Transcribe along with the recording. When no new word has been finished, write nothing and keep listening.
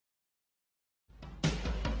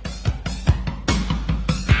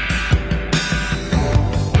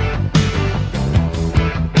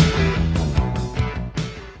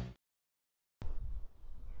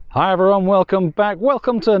Hi everyone, welcome back.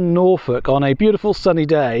 Welcome to Norfolk on a beautiful sunny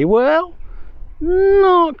day. Well,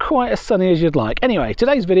 not quite as sunny as you'd like. Anyway,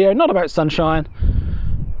 today's video, not about sunshine,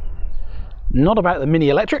 not about the mini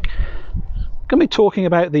electric. I'm going to be talking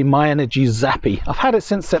about the Myenergi Zappi. I've had it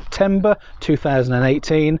since September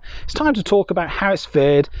 2018. It's time to talk about how it's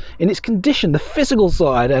fared in its condition, the physical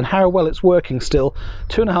side, and how well it's working still.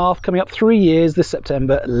 2.5, coming up 3 years this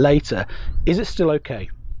September later. Is it still okay?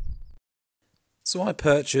 So I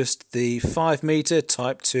purchased the 5-meter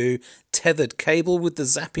Type 2 tethered cable with the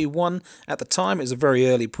Zappi one. At the time it was a very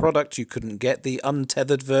early product, you couldn't get the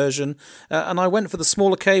untethered version, and I went for the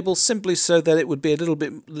smaller cable simply so that it would be a little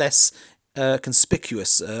bit less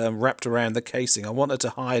conspicuous wrapped around the casing. I wanted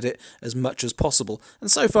to hide it as much as possible, and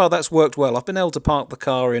so far that's worked well. I've been able to park the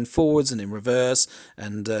car in forwards and in reverse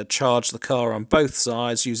and charge the car on both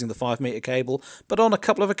sides using the 5-meter cable, but on a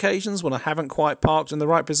couple of occasions when I haven't quite parked in the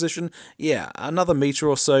right position, yeah, another meter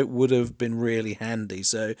or so would have been really handy.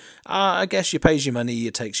 So I guess you pays your money,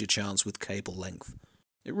 you takes your chance with cable length.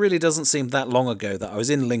 It really doesn't seem that long ago that I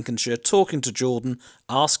was in Lincolnshire talking to Jordan,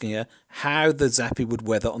 asking her how the Zappi would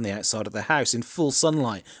weather on the outside of the house in full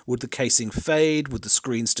sunlight. Would the casing fade? Would the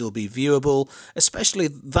screen still be viewable? Especially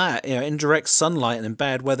that, in direct sunlight and in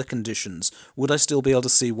bad weather conditions, would I still be able to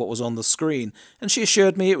see what was on the screen? And she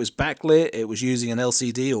assured me it was backlit, it was using an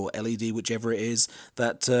LCD or LED, whichever it is,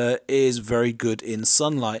 that is very good in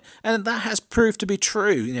sunlight. And that has proved to be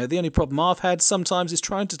true. The only problem I've had sometimes is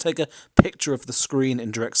trying to take a picture of the screen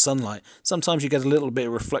in direct sunlight. Sometimes you get a little bit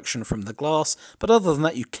of reflection from the glass, but other than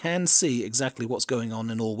that you can see exactly what's going on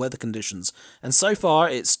in all weather conditions. And so far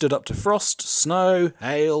it stood up to frost, snow,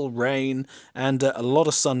 hail, rain, and a lot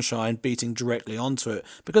of sunshine beating directly onto it.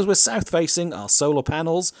 Because we're south facing, our solar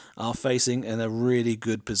panels are facing in a really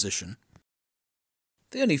good position.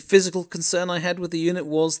 The only physical concern I had with the unit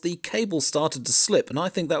was the cable started to slip, and I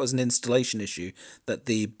think that was an installation issue, that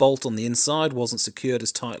the bolt on the inside wasn't secured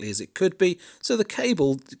as tightly as it could be, so the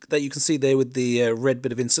cable that you can see there with the red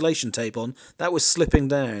bit of insulation tape on, that was slipping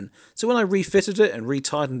down. So when I refitted it and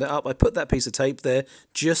retightened it up, I put that piece of tape there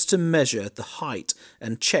just to measure the height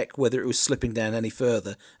and check whether it was slipping down any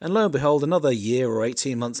further, and lo and behold, another year or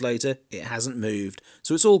 18 months later, it hasn't moved,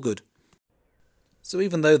 so it's all good. So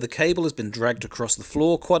even though the cable has been dragged across the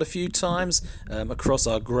floor quite a few times, across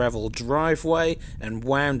our gravel driveway, and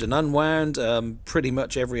wound and unwound pretty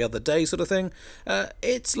much every other day sort of thing,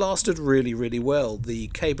 it's lasted really, really well. The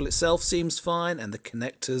cable itself seems fine, and the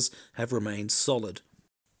connectors have remained solid.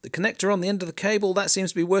 The connector on the end of the cable, that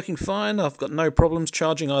seems to be working fine. I've got no problems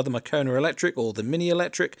charging either my Kona electric or the mini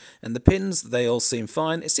electric, and the pins, they all seem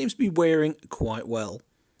fine. It seems to be wearing quite well.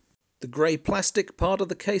 The grey plastic part of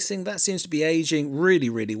the casing, that seems to be aging really,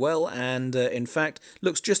 really well, and in fact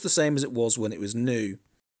looks just the same as it was when it was new.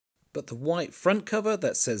 But the white front cover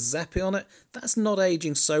that says Zappi on it, that's not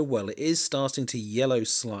aging so well. It is starting to yellow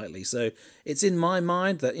slightly, so it's in my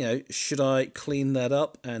mind that, should I clean that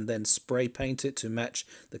up and then spray paint it to match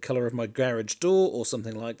the colour of my garage door or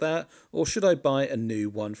something like that, or should I buy a new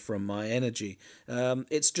one from Myenergi?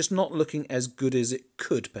 It's just not looking as good as it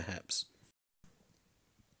could, perhaps.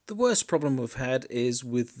 The worst problem we've had is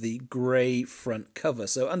with the grey front cover.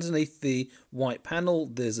 So underneath the white panel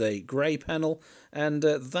there's a grey panel, and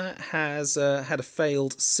that has had a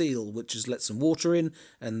failed seal which has let some water in,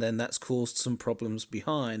 and then that's caused some problems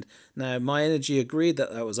behind. Now Myenergi agreed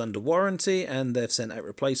that that was under warranty, and they've sent out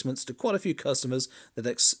replacements to quite a few customers that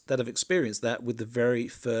have experienced that with the very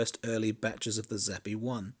first early batches of the Zappi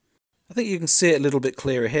one. I think you can see it a little bit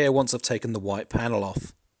clearer here once I've taken the white panel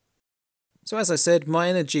off. So as I said,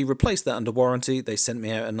 Myenergi replaced that under warranty. They sent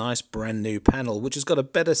me out a nice brand new panel which has got a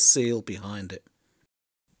better seal behind it.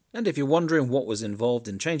 And if you're wondering what was involved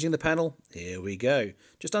in changing the panel, here we go.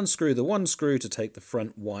 Just unscrew the one screw to take the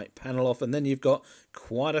front white panel off, and then you've got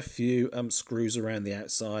quite a few screws around the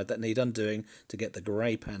outside that need undoing to get the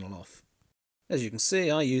grey panel off. As you can see,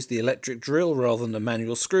 I used the electric drill rather than a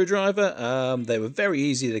manual screwdriver. They were very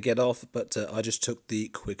easy to get off, but I just took the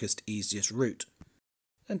quickest, easiest route.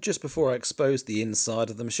 And just before I exposed the inside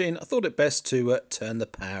of the machine, I thought it best to turn the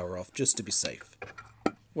power off, just to be safe.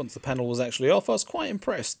 Once the panel was actually off, I was quite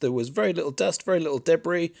impressed. There was very little dust, very little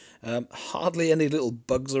debris, hardly any little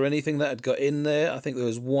bugs or anything that had got in there. I think there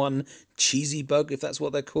was one cheesy bug, if that's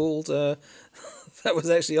what they're called, that was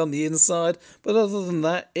actually on the inside. But other than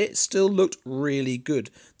that, it still looked really good.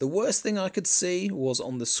 The worst thing I could see was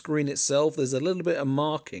on the screen itself. There's a little bit of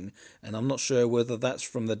marking, and I'm not sure whether that's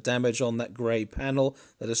from the damage on that grey panel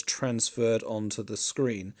that has transferred onto the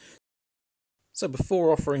screen. So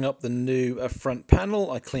before offering up the new front panel,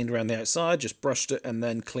 I cleaned around the outside, just brushed it and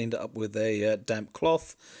then cleaned it up with a damp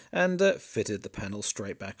cloth and fitted the panel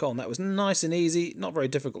straight back on. That was nice and easy, not very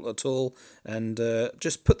difficult at all, and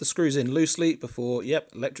just put the screws in loosely before,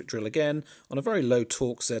 electric drill again on a very low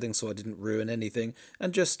torque setting so I didn't ruin anything,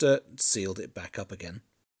 and just sealed it back up again.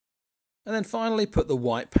 And then finally put the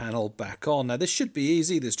white panel back on. Now this should be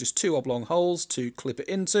easy, there's just 2 oblong holes to clip it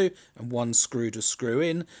into and 1 screw to screw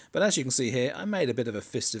in, but as you can see here I made a bit of a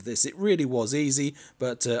fist of this. It really was easy,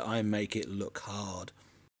 but I make it look hard.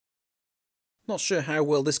 Not sure how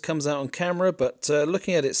well this comes out on camera, but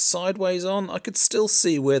looking at it sideways on, I could still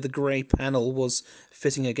see where the grey panel was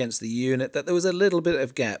fitting against the unit, that there was a little bit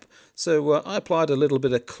of gap. So I applied a little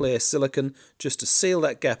bit of clear silicone just to seal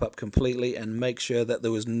that gap up completely and make sure that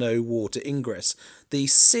there was no water ingress. The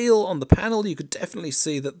seal on the panel, you could definitely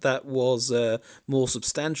see that that was more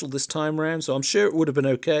substantial this time round, so I'm sure it would have been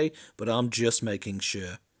okay, but I'm just making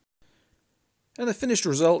sure. And the finished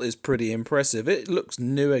result is pretty impressive. It looks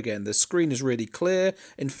new again. The screen is really clear.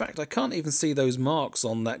 In fact, I can't even see those marks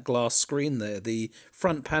on that glass screen there. The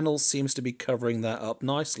front panel seems to be covering that up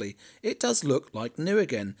nicely. It does look like new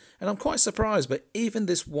again. And I'm quite surprised, but even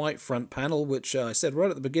this white front panel, which I said right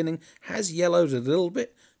at the beginning, has yellowed a little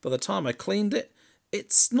bit. By the time I cleaned it,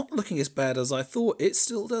 it's not looking as bad as I thought. It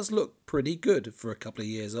still does look pretty good for a couple of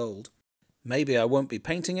years old. Maybe I won't be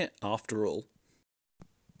painting it after all.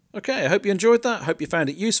 Okay, I hope you enjoyed that. I hope you found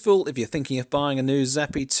it useful. If you're thinking of buying a new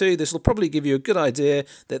Zappi 2, this will probably give you a good idea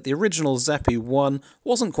that the original Zappi 1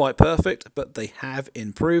 wasn't quite perfect, but they have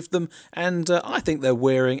improved them, and I think they're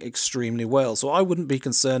wearing extremely well. So I wouldn't be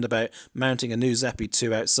concerned about mounting a new Zappi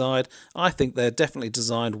 2 outside. I think they're definitely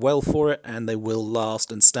designed well for it, and they will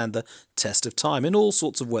last and stand the test of time in all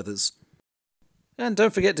sorts of weathers. And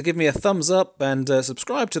don't forget to give me a thumbs up and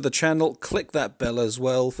subscribe to the channel. Click that bell as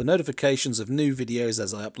well for notifications of new videos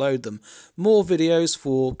as I upload them. More videos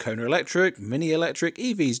for Kona electric, mini electric,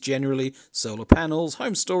 EVs generally, solar panels,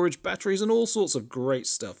 home storage, batteries and all sorts of great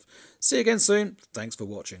stuff. See you again soon. Thanks for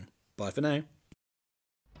watching. Bye for now.